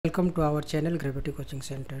Welcome to our channel Gravity Coaching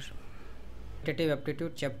Center. Quantitative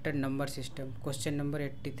Aptitude Chapter Number System. Question number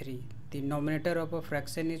 83. The numerator of a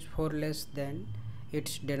fraction is 4 less than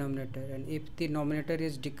its denominator, and if the numerator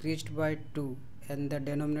is decreased by 2 and the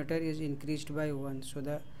denominator is increased by 1, so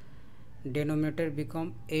the denominator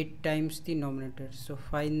become 8 times the numerator. So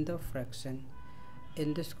find the fraction.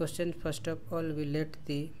 In this question, first of all, we let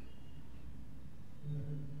the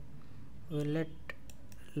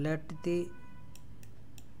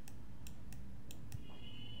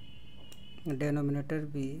denominator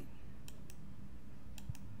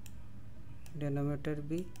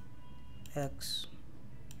be x,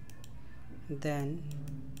 then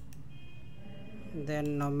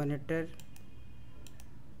numerator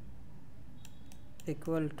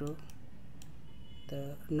equal to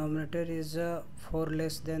the numerator is 4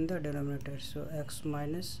 less than the denominator, so x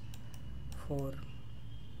minus 4.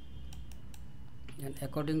 And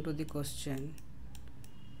according to the question,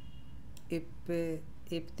 if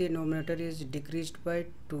the numerator is decreased by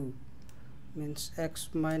 2, means x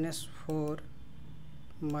minus 4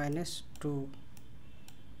 minus 2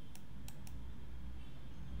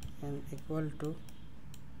 and equal to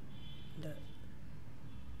the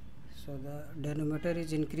denominator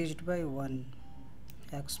is increased by 1,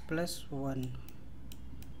 x plus 1,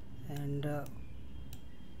 and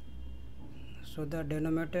so the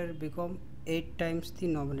denominator become 8 times the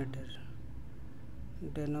numerator.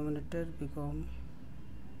 Denominator become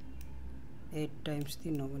 8 times the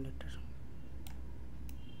numerator,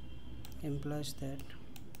 implies that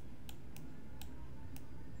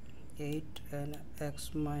 8 and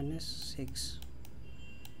x minus 6,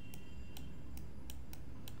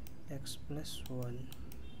 x plus 1,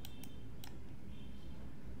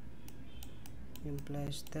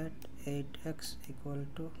 implies that 8x equal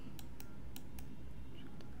to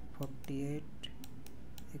 48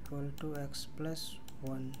 equal to x plus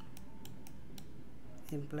 1,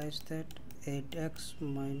 implies that 8x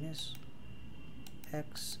minus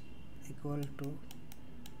x equal to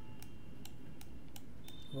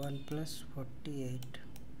 1 plus 48,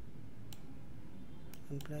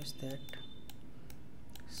 implies that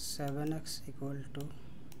 7x equal to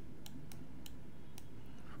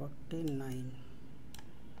 49.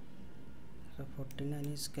 So 49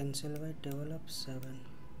 is cancelled by table of 7.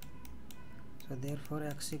 So therefore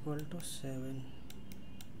x equal to 7.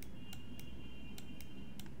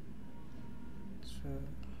 So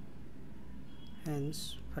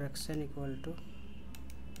hence fraction equal to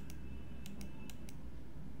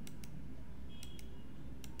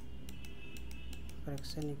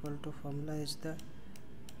formula is the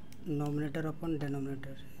numerator upon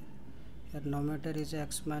denominator. Here numerator is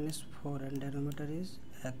x minus 4 and denominator is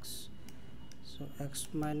x. So x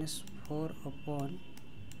minus 4 upon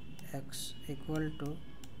x equal to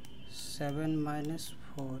 7 minus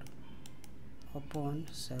 4 upon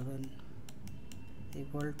 7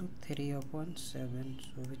 equal to 3 upon 7.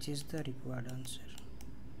 So which is the required answer?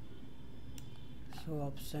 So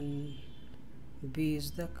option B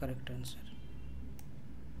is the correct answer.